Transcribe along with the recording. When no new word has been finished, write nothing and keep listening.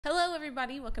Hello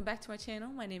everybody, welcome back to my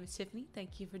channel. My name is Tiffany.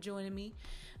 Thank you for joining me.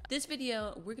 This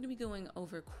video, we're going to be going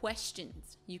over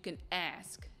questions you can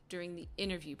ask during the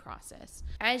interview process.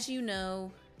 As you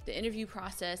know, the interview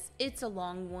process, it's a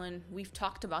long one. We've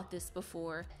talked about this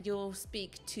before. You'll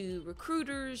speak to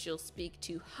recruiters, you'll speak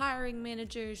to hiring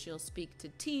managers, you'll speak to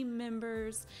team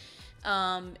members,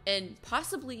 and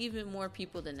possibly even more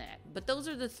people than that. But those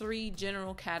are the three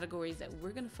general categories that we're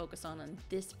going to focus on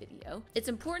this video. It's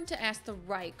important to ask the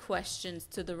right questions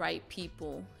to the right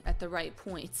people at the right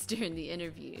points during the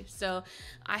interview. So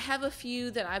I have a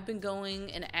few that I've been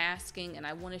going and asking, and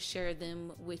I want to share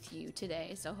them with you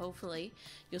today. So hopefully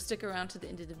you'll stick around to the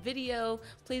end of the video.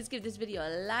 Please give this video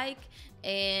a like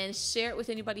and share it with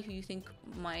anybody who you think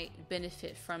might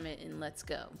benefit from it, and let's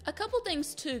go. A couple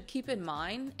things to keep in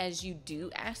mind as you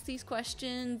do ask these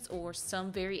questions or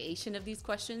some variation of these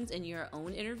questions in your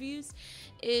own interviews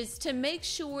is to make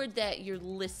sure that you're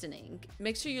listening.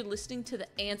 Make sure you're listening to the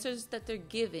answers that they're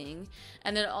giving,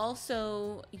 and then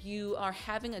also you are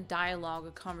having a dialogue,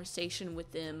 a conversation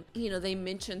with them. You know, they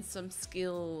mentioned some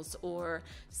skills or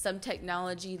some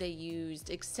technology they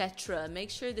used, etc. Make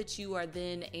sure that you are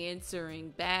then answering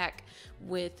back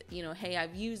with, you know, hey,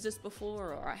 I've used this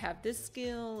before, or I have this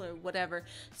skill, or whatever.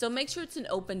 So make sure it's an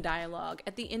open dialogue.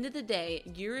 At the end of the day,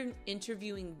 you're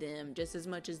interviewing them just as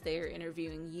much as they're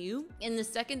interviewing you. And the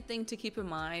second thing to keep in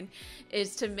mind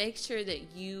is to make sure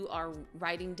that you are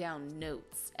writing down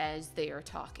notes as they are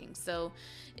talking. So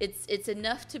it's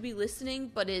enough to be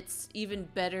listening, but it's even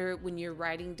better when you're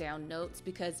writing down notes,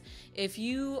 because if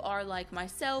you are like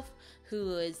myself,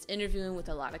 who is interviewing with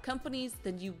a lot of companies,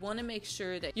 then you want to make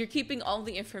sure that you're keeping all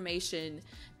the information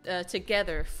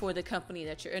together for the company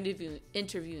that you're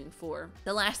interviewing for.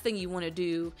 The last thing you want to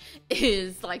do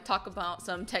is like talk about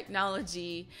some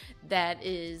technology that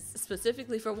is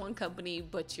specifically for one company,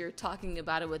 but you're talking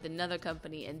about it with another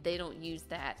company and they don't use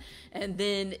that, and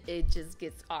then it just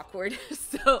gets awkward.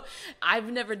 So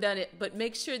I've never done it, but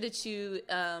make sure that you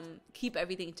keep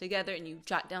everything together and you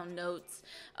jot down notes.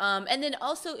 And then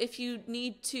also, if you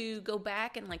need to go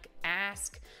back and like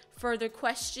ask further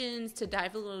questions to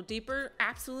dive a little deeper,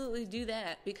 absolutely do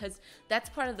that, because that's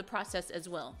part of the process as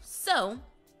well. So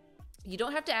you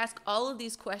don't have to ask all of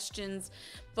these questions,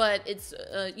 but it's,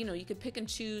 you know, you can pick and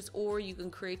choose, or you can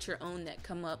create your own that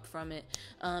come up from it.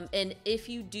 And if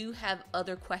you do have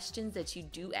other questions that you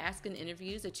do ask in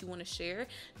interviews that you want to share,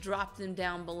 drop them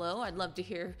down below. I'd love to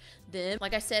hear them.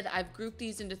 Like I said, I've grouped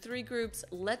these into 3 groups.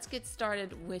 Let's get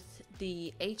started with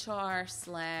the HR/recruiter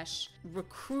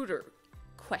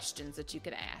questions that you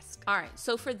could ask. All right,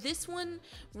 so for this one,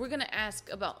 we're gonna ask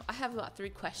about, I have about 3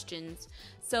 questions.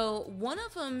 So one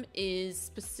of them is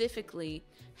specifically,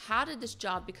 how did this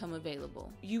job become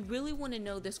available? You really want to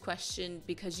know this question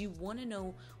because you want to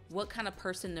know what kind of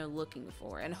person they're looking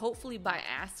for, and hopefully by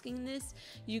asking this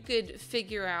you could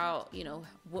figure out, you know,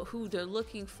 who they're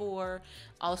looking for,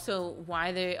 also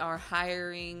why they are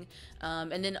hiring,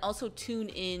 and then also tune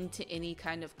in to any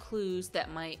kind of clues that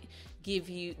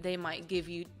they might give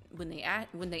you when they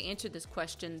answer this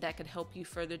question that could help you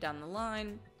further down the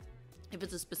line. If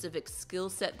it's a specific skill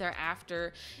set they're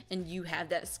after and you have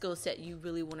that skill set, you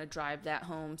really want to drive that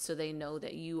home so they know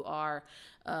that you are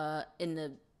in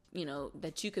the, you know,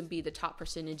 that you can be the top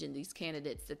percentage in these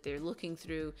candidates that they're looking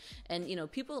through. And, you know,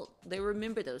 people, they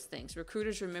remember those things.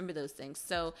 Recruiters remember those things.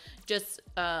 So just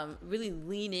really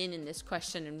lean in this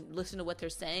question and listen to what they're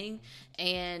saying,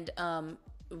 and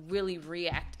really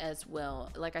react as well.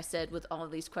 Like I said, with all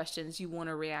of these questions, you want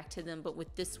to react to them, but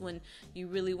with this one, you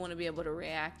really want to be able to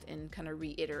react and kind of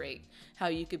reiterate how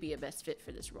you could be a best fit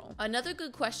for this role. Another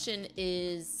good question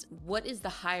is, what is the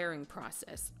hiring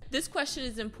process? This question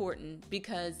is important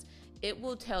because it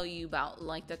will tell you about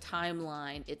like the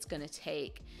timeline it's going to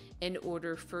take in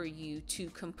order for you to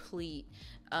complete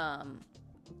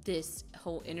this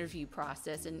whole interview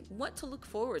process, and what to look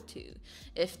forward to.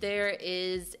 If there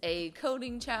is a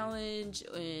coding challenge,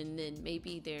 and then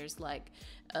maybe there's like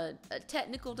a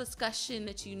technical discussion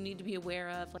that you need to be aware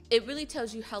of, it really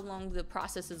tells you how long the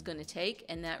process is going to take,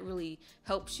 and that really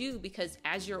helps you, because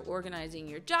as you're organizing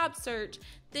your job search,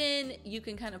 then you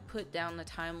can kind of put down the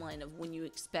timeline of when you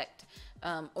expect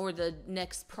or the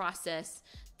next process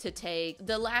to take.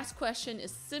 The last question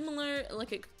is similar,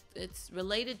 like it's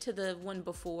related to the one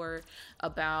before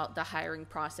about the hiring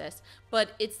process,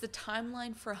 but it's the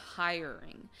timeline for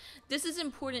hiring. This is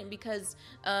important because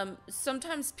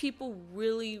sometimes people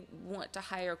really want to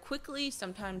hire quickly.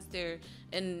 Sometimes they're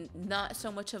in not so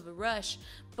much of a rush,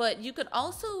 but you could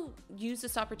also use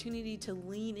this opportunity to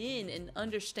lean in and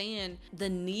understand the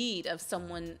need of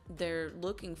someone they're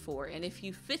looking for. And if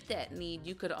you fit that need,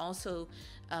 you could also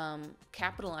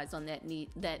capitalize on that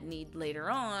need later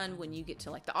on when you get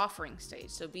to like the offering stage.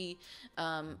 So be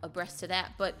abreast to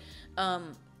that. But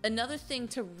another thing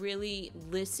to really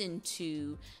listen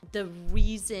to the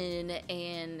reason,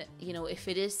 and if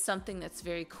it is something that's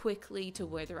very quickly to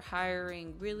where they're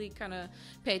hiring, really kind of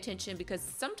pay attention, because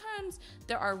sometimes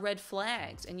there are red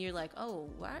flags and you're like, oh,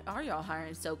 why are y'all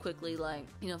hiring so quickly? Like,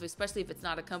 especially if it's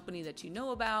not a company that you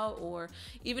know about, or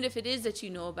even if it is that you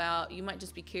know about, you might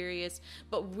just be curious.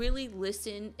 But really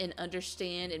listen and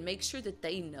understand and make sure that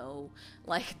they know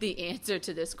like the answer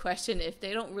to this question. If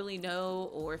they don't really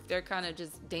know, or if they're kind of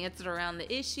just dancing around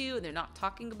the issue and they're not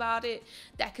talking about it,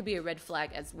 that could be a red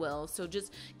flag as well. So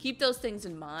just keep those things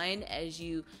in mind as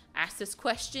you ask this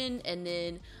question, and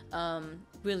then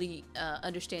really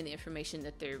understand the information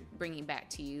that they're bringing back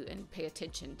to you and pay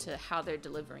attention to how they're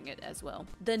delivering it as well.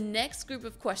 The next group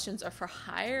of questions are for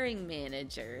hiring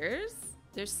managers.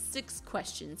 There's 6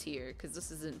 questions here because this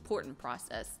is an important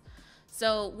process.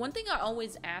 So one thing I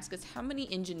always ask is how many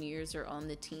engineers are on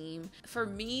the team. For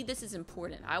me, this is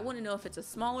important. I want to know if it's a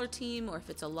smaller team or if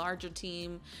it's a larger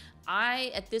team.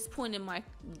 At this point in my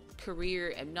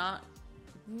career, am not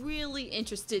really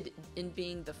interested in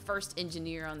being the first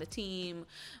engineer on the team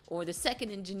or the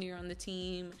second engineer on the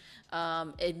team.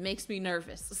 It makes me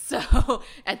nervous. So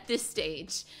at this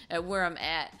stage, at where I'm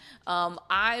at,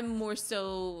 I'm more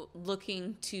so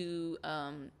looking to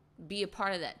be a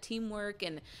part of that teamwork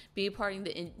and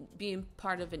being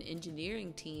part of an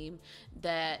engineering team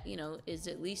that is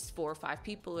at least 4 or 5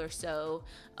 people or so,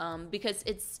 because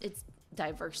it's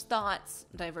diverse thoughts,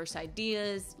 diverse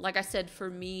ideas. Like I said, for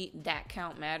me, that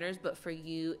count matters, but for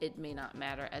you, it may not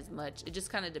matter as much. It just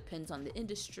kind of depends on the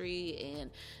industry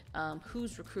and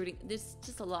who's recruiting. There's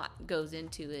just a lot goes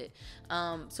into it.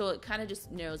 So it kind of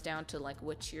just narrows down to like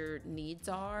what your needs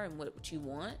are and what you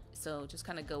want. So just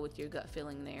kind of go with your gut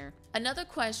feeling there. Another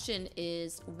question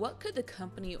is, what could the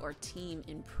company or team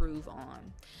improve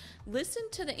on? Listen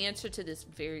to the answer to this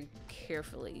very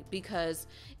carefully, because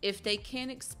if they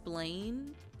can't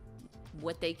explain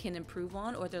what they can improve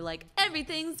on, or they're like,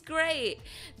 everything's great,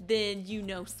 then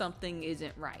something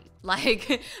isn't right.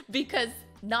 Like, because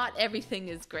not everything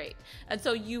is great. And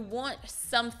so you want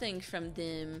something from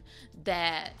them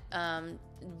that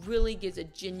really gives a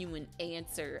genuine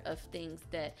answer of things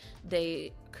that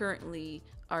they currently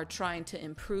are trying to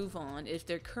improve on. If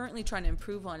they're currently trying to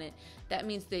improve on it, that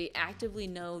means they actively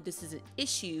know this is an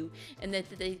issue, and that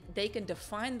they can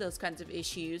define those kinds of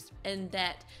issues, and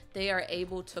that they are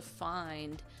able to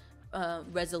find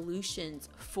resolutions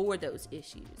for those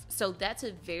issues. So that's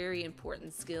a very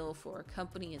important skill for a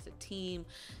company as a team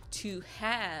to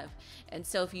have. And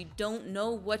so if you don't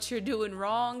know what you're doing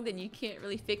wrong, then you can't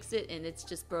really fix it, and it's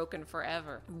just broken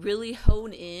forever. Really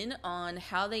hone in on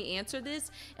how they answer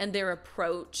this and their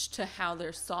approach to how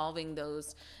they're solving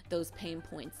those pain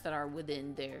points that are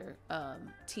within their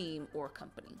team or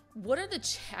company. What are the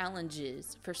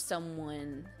challenges for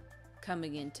someone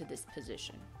coming into this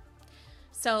position?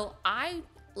 So I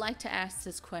like to ask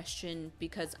this question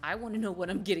because I want to know what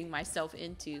I'm getting myself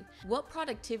into. What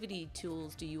productivity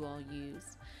tools do you all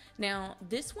use? Now,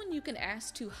 this one you can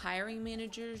ask to hiring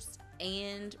managers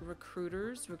and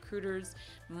recruiters. Recruiters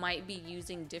might be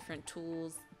using different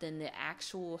tools than the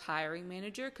actual hiring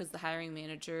manager, because the hiring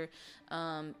manager,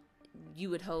 you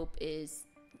would hope, is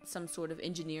some sort of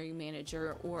engineering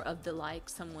manager or of the like,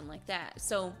 someone like that.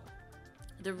 So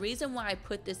the reason why I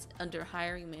put this under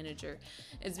hiring manager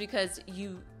is because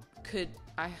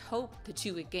I hope that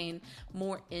you would gain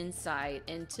more insight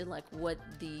into like what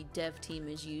the dev team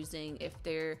is using, if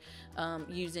they're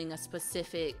using a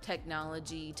specific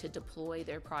technology to deploy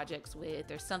their projects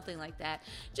with or something like that,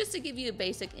 just to give you a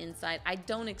basic insight. I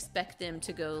don't expect them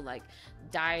to go like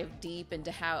dive deep into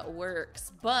how it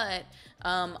works, but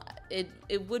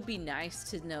it would be nice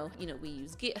to know, we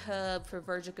use GitHub for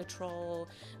version control,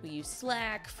 we use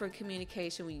Slack for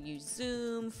communication, we use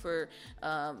Zoom for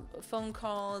phone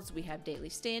calls, we have daily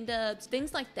stand-ups.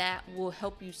 Things like that will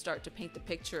help you start to paint the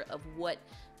picture of what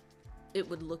it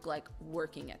would look like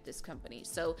working at this company.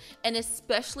 So, and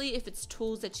especially if it's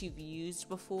tools that you've used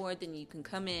before, then you can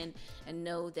come in and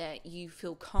know that you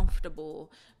feel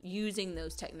comfortable using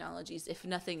those technologies, if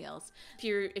nothing else.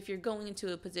 If you're going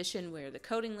into a position where the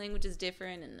coding language is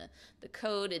different and the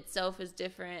code itself is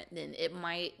different, then it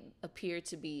might appear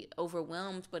to be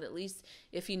overwhelmed, but at least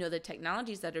if you know the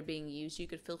technologies that are being used, you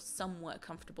could feel somewhat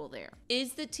comfortable there.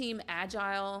 Is the team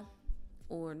agile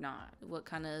or not? What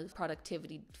kind of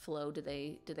productivity flow do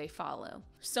they follow?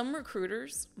 Some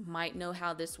recruiters might know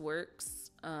how this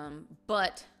works,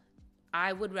 but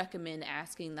I would recommend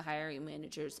asking the hiring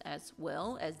managers as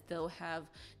well, as they'll have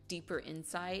deeper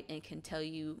insight and can tell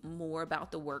you more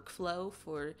about the workflow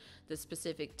for the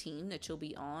specific team that you'll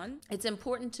be on. It's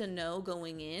important to know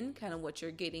going in kind of what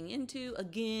you're getting into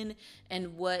again,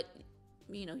 and what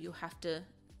you'll have to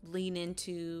lean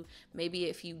into. Maybe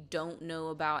if you don't know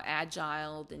about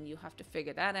Agile, then you have to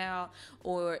figure that out.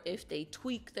 Or if they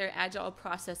tweak their Agile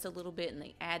process a little bit and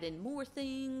they add in more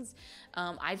things.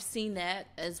 I've seen that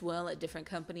as well at different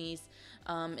companies.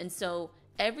 And so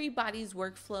everybody's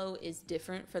workflow is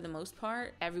different for the most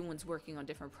part. Everyone's working on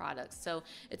different products. So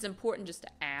it's important just to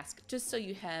ask, just so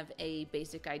you have a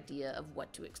basic idea of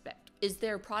what to expect. Is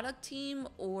there a product team,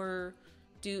 or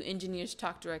do engineers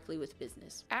talk directly with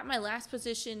business? At my last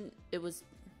position, it was,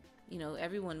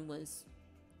 everyone was,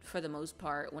 for the most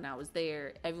part, when I was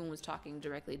there, everyone was talking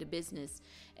directly to business,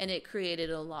 and it created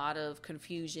a lot of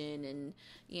confusion, and,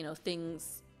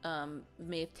 things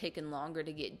may have taken longer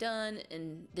to get done,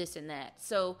 and this and that.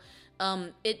 So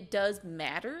it does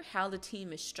matter how the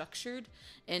team is structured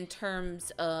in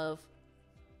terms of,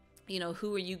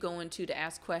 who are you going to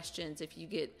ask questions if you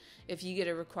get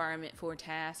a requirement for a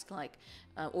task, like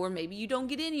or maybe you don't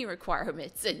get any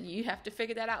requirements and you have to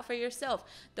figure that out for yourself.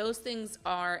 Those things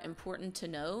are important to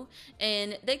know,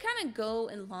 and they kind of go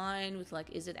in line with, like,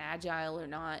 is it agile or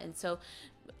not? And so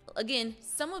again,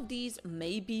 some of these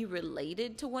may be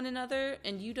related to one another,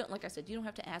 and you don't, like I said, you don't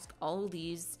have to ask all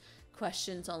these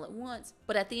questions all at once,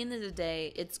 but at the end of the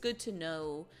day, it's good to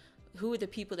know who are the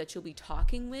people that you'll be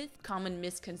talking with. Common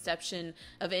misconception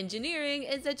of engineering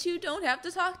is that you don't have to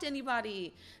talk to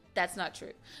anybody. That's not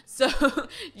true. So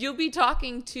you'll be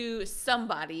talking to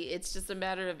somebody. It's just a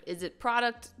matter of, is it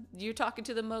product you're talking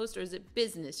to the most, or is it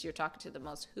business you're talking to the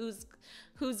most? Who's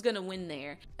going to win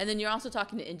there? And then you're also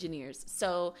talking to engineers.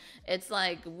 So it's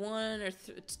like one or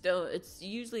it's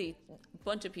usually a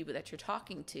bunch of people that you're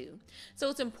talking to. So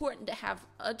it's important to have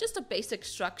just a basic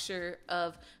structure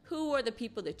of who are the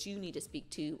people that you need to speak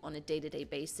to on a day-to-day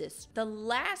basis. The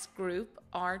last group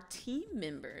are team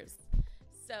members.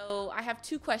 So I have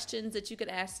 2 questions that you could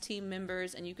ask team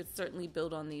members, and you could certainly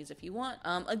build on these if you want.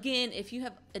 Again, if you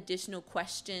have additional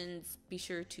questions, be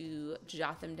sure to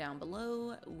jot them down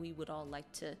below. We would all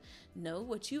like to know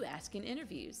what you ask in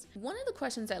interviews. One of the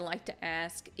questions I like to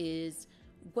ask is,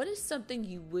 what is something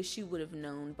you wish you would have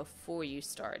known before you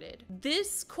started?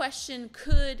 This question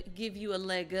could give you a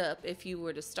leg up if you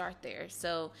were to start there.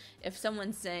 So if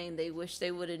someone's saying they wish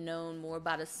they would have known more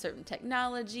about a certain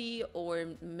technology, or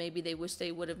maybe they wish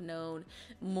they would have known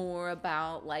more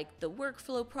about, like, the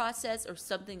workflow process or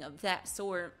something of that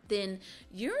sort, then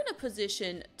you're in a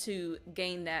position to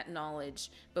gain that knowledge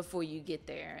before you get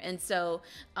there. And so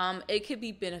it could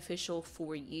be beneficial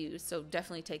for you. So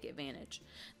definitely take advantage.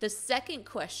 The second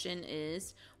question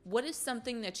is, what is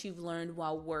something that you've learned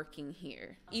while working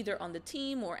here, either on the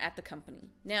team or at the company?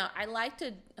 Now, I like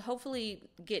to hopefully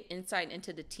get insight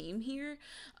into the team here,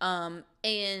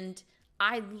 and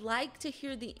I like to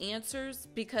hear the answers,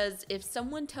 because if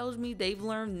someone tells me they've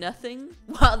learned nothing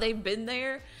while they've been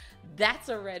there, that's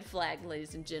a red flag,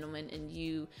 ladies and gentlemen, and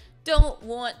you don't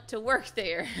want to work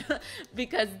there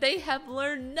because they have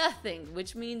learned nothing,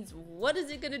 which means, what is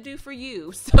it going to do for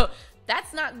you? So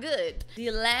that's not good. The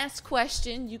last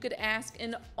question you could ask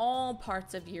in all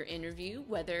parts of your interview,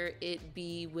 whether it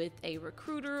be with a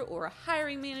recruiter or a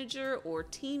hiring manager or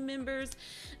team members,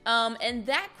 and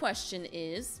that question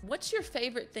is, what's your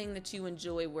favorite thing that you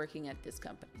enjoy working at this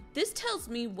company? This tells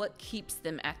me what keeps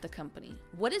them at the company.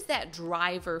 What is that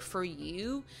driver for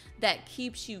you that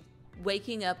keeps you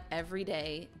waking up every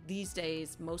day, these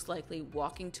days, most likely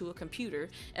walking to a computer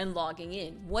and logging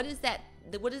in? What is that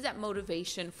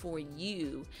motivation for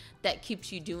you that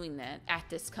keeps you doing that at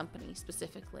this company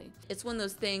specifically? It's one of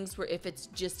those things where if it's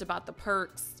just about the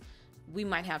perks, we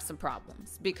might have some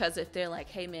problems, because if they're like,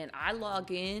 hey man, I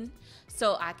log in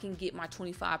so I can get my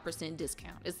 25%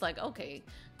 discount, it's like, okay,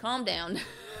 calm down.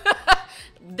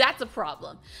 That's a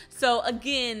problem. So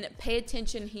again, pay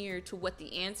attention here to what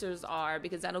the answers are,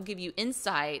 because that'll give you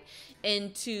insight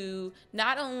into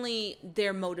not only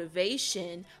their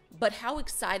motivation, but how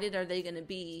excited are they going to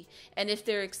be? And if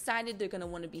they're excited, they're going to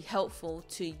want to be helpful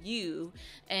to you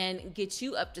and get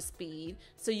you up to speed,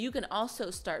 so you can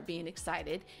also start being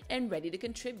excited and ready to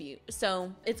contribute.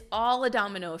 So it's all a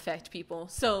domino effect, people.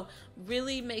 So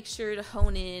really make sure to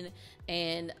hone in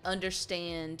and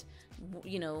understand,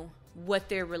 what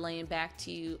they're relaying back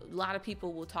to you. A lot of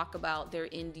people will talk about their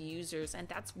end users, and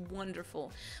that's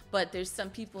wonderful. But there's some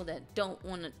people that don't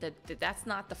want to, that's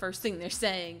not the first thing they're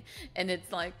saying. And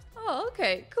it's like, oh,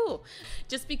 okay, cool.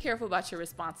 Just be careful about your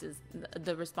responses,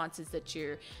 the responses that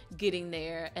you're getting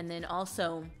there. And then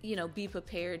also, you know, be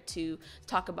prepared to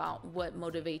talk about what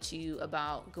motivates you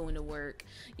about going to work,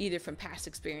 either from past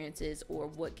experiences or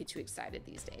what gets you excited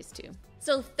these days too.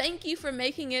 So thank you for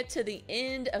making it to the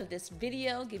end of this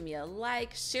video. Give me a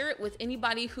like, share it with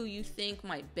anybody who you think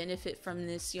might benefit from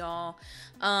this, y'all.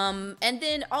 And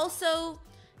then also,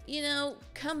 you know,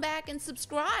 come back and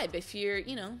subscribe if you're,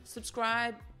 you know,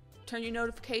 subscribe, turn your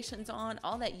notifications on,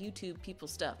 all that YouTube people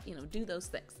stuff, you know, do those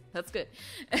things. That's good.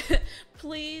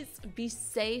 Please be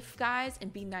safe, guys,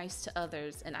 and be nice to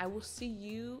others. And I will see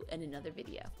you in another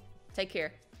video. Take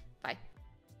care. Bye.